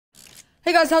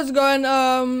Hey guys, how's it going?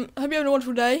 Hope you're having a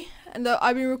wonderful day. And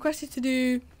I've been requested to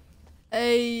do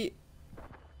a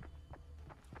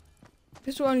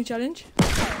pistol only challenge.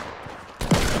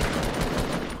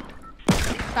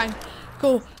 Bang.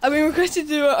 Cool. I've been requested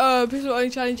to do a pistol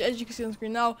only challenge, as you can see on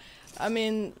screen now. I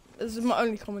mean, this is my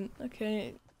only comment,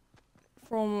 okay,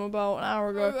 from about an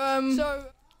hour ago. So,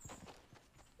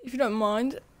 if you don't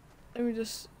mind, let me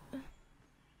just...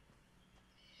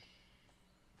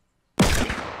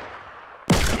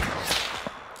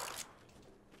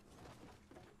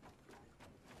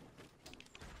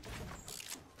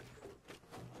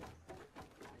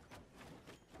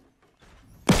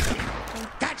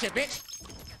 Gotcha, bitch!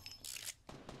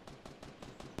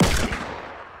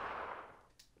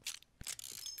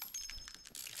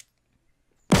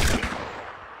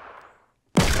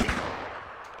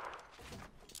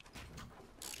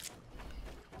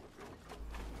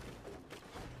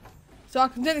 So I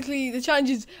can technically, the challenge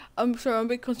is, I'm sorry, I'm a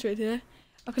bit concentrated here.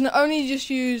 I can only just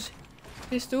use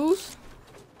pistols.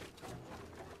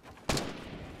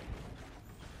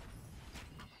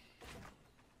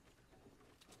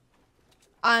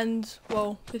 And,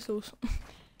 well, pistols.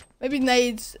 Maybe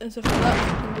nades and stuff like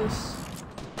that. And just...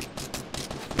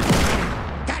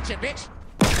 Gotcha, bitch!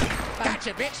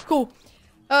 Gotcha, bitch! Cool.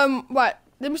 Right,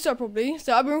 let me start properly.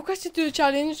 So I've been requested to do a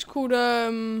challenge called,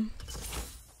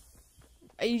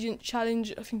 Agent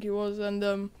Challenge, I think it was,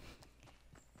 and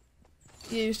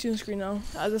yeah, you see on screen now,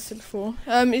 as I said before.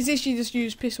 It's literally just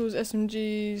use pistols,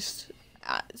 SMGs,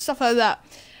 stuff like that,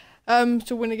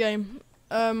 to win a game.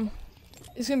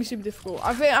 It's gonna be super difficult.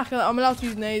 I think I'm allowed to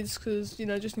use nades because, you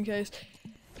know, just in case.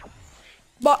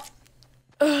 But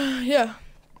yeah,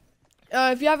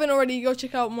 if you haven't already, go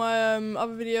check out my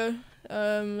other video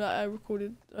that I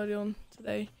recorded early on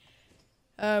today.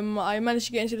 I managed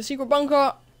to get into the secret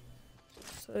bunker.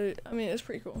 So, I mean, it's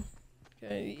pretty cool.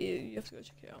 Okay, you have to go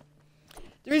check it out.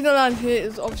 The reason I landed here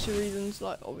is obviously reasons,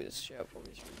 like obvious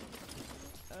reasons.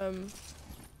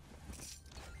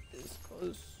 Is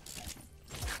because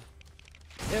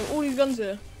there are all these guns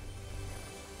here.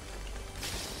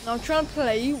 Now I'm trying to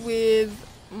play with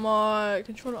my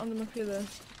controller under my pillow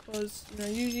because, you know,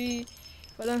 usually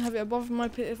if I don't have it above my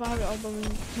pillow, if I have it above me, you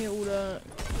can hear all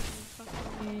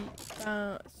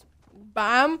the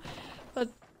bam. But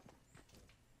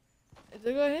is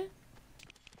there a guy here?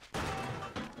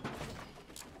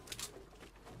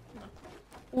 No.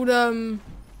 All the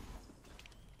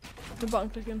button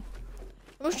clicking.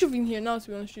 I'm not sure if you can hear it now, to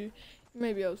be honest with you. You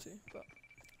may be able to, but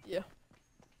yeah.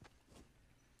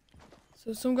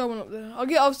 So some guy went up there.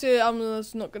 Obviously I'm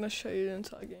just not gonna show you the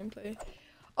entire gameplay.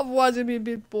 Otherwise it'd be a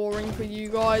bit boring for you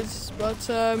guys. But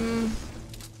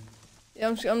yeah,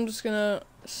 I'm just gonna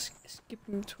skip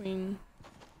in between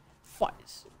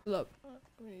fights. Look,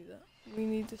 we need that. We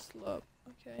need this slurp,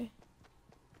 okay.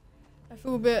 I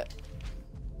feel it's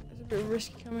a bit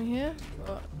risky coming here,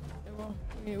 but yeah, well,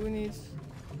 we need.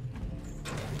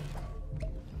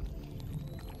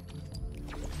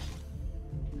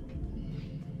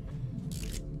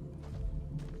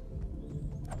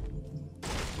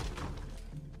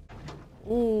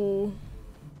 Ooh,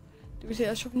 did we see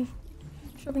that shopping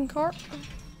cart?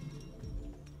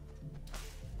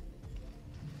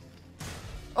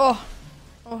 Oh,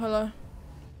 hello.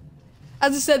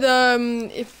 As I said,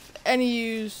 if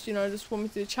any of you know, just want me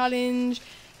to do a challenge,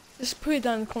 just put it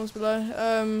down in the comments below,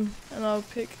 and I'll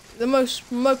pick the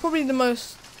probably the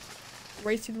most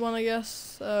rated one, I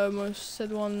guess, most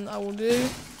said one I will do.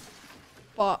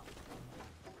 But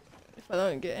if I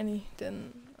don't get any,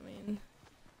 then I mean,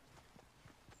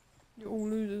 you're all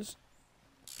losers.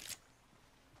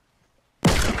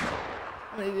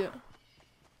 I'm an idiot.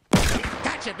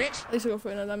 Gotcha, bitch! At least I got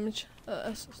 39 damage.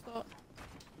 That's a start.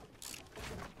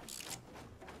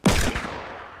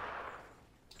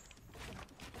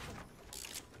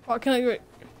 Right, can I do it?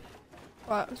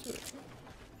 Right, let's do it.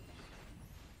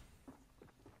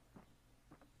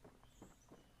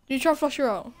 Do you try to flush her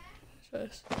out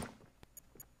first?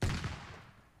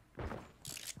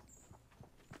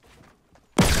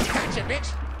 Gotcha,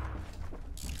 bitch!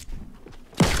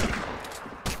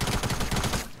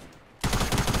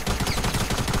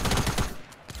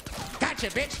 Gotcha,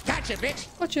 bitch! Gotcha, bitch!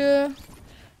 Gotcha.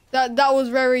 That was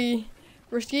very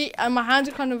risky, and my hands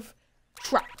are kind of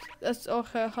trapped. That's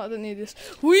okay. I don't need this.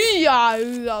 Wee!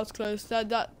 That was close.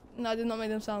 No, I did not make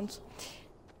them sounds.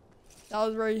 That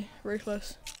was very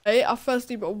close. Hey, I fell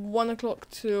asleep at 1 o'clock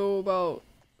till about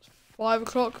 5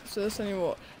 o'clock. So that's only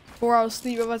what 4 hours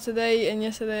sleep I've had today, and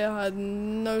yesterday I had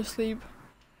no sleep.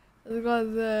 There's a guy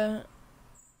there.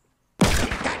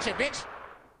 Gotcha, bitch!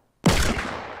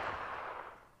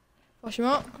 Flush him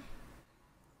out.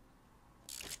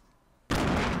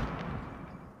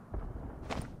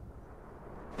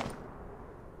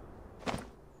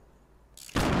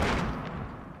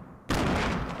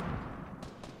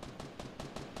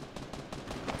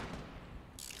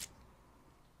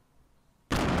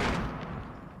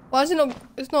 Why is it not?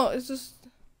 It's not. It's just.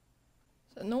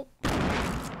 Nope.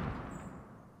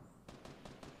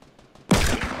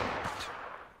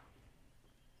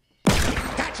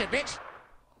 Gotcha, bitch.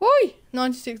 Whoi!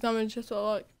 96 damage. That's what I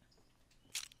like.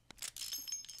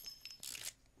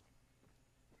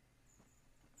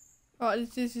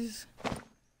 Alright, this is.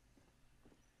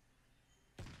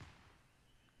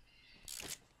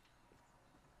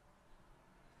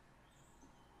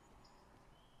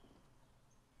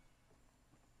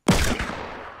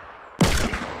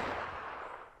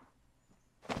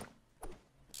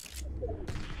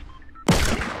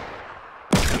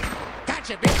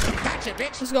 Gotcha, bitch. Gotcha,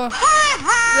 bitch. Let's go.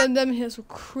 them hits were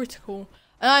critical.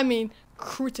 And I mean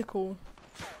critical.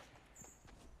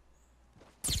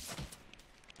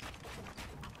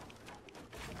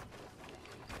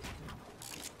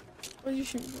 Where did you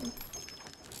shoot me from?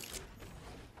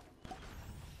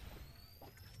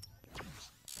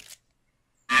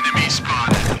 Enemy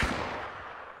spotted.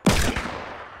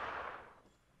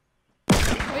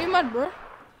 Are you mad, bro?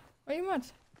 Are you mad?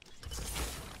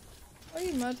 Are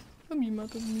you mad? Don't be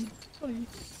mad at me. Sorry.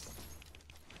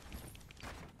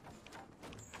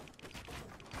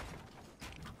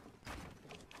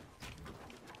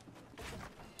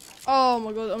 Oh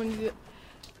my god, I'm an idiot.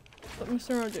 Stop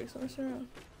messing around, Jake. Stop messing around.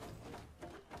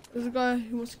 There's a guy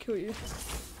who wants to kill you.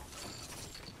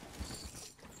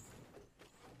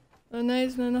 No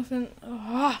nades, no nothing.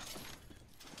 Ah!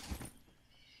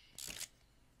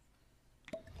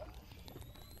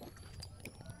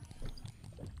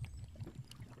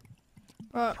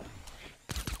 Right.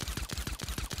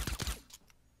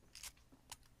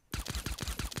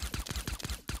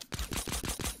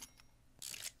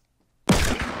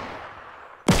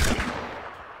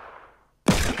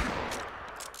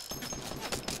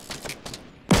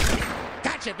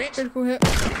 Gotcha, bitch. Critical hit.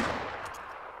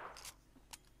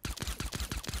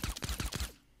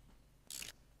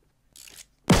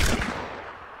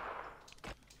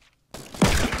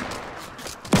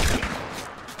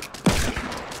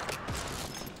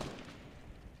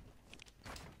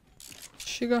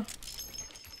 Sugar.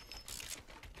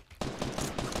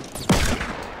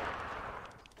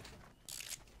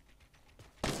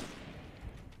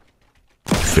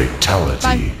 Fatality.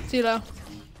 Bang. See you later.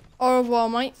 Au revoir,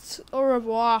 mates. Au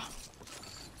revoir.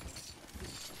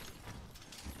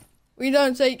 We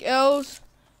don't take L's.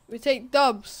 We take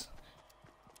dubs.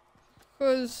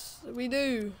 Because we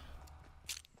do.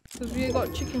 Because we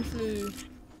got chicken flu.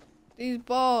 These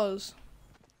bars.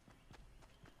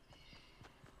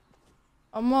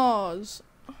 A Mars.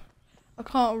 I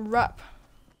can't rap,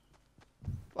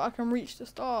 but I can reach the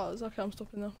stars. Okay, I'm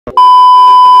stopping now.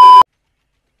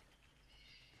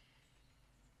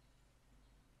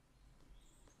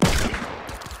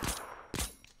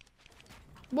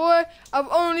 Boy, I've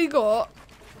only got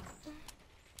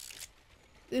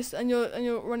this, and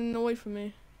you're running away from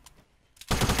me.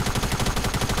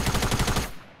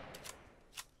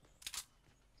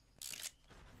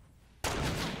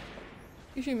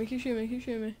 Keep shooting me, keep shooting me, keep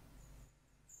shooting me.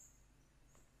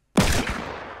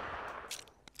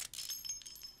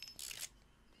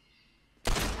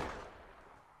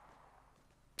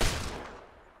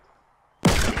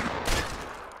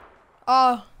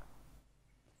 Ah.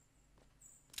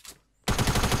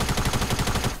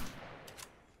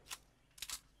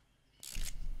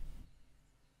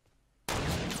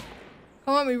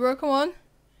 Come at me, bro, come on.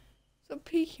 Stop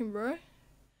peeking, bro.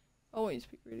 I want you to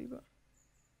peek, really, but.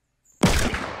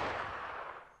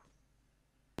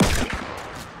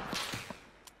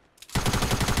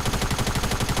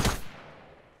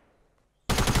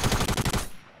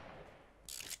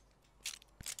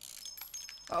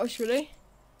 Oh, really?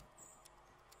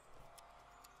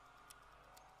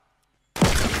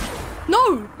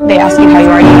 No! They ask you how you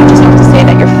are, you just have to say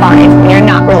that you're fine. And you're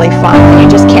not really fine. You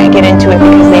just can't get into it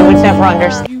because they would never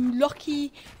understand. You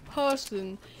lucky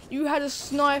person. You had a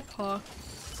sniper.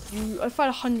 If I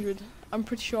had 100, I'm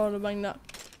pretty sure I'd have banged that.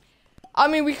 I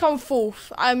mean, we come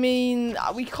fourth. I mean,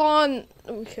 we can't.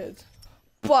 We could.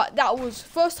 But that was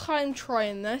first time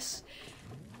trying this.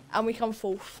 And we come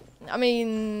fourth. I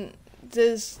mean,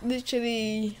 there's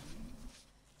literally.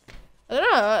 I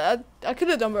don't know. I could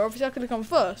have done better. Obviously, I could have come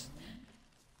first.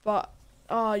 But,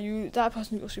 that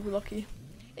person got super lucky.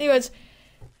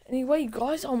 Anyway,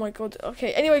 guys, oh my god.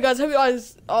 Okay, anyway, guys, hope you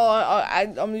guys.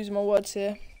 I'm losing my words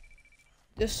here.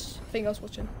 Just thank you guys for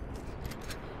watching.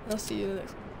 And I'll see you in the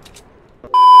next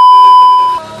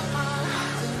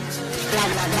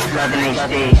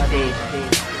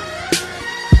one.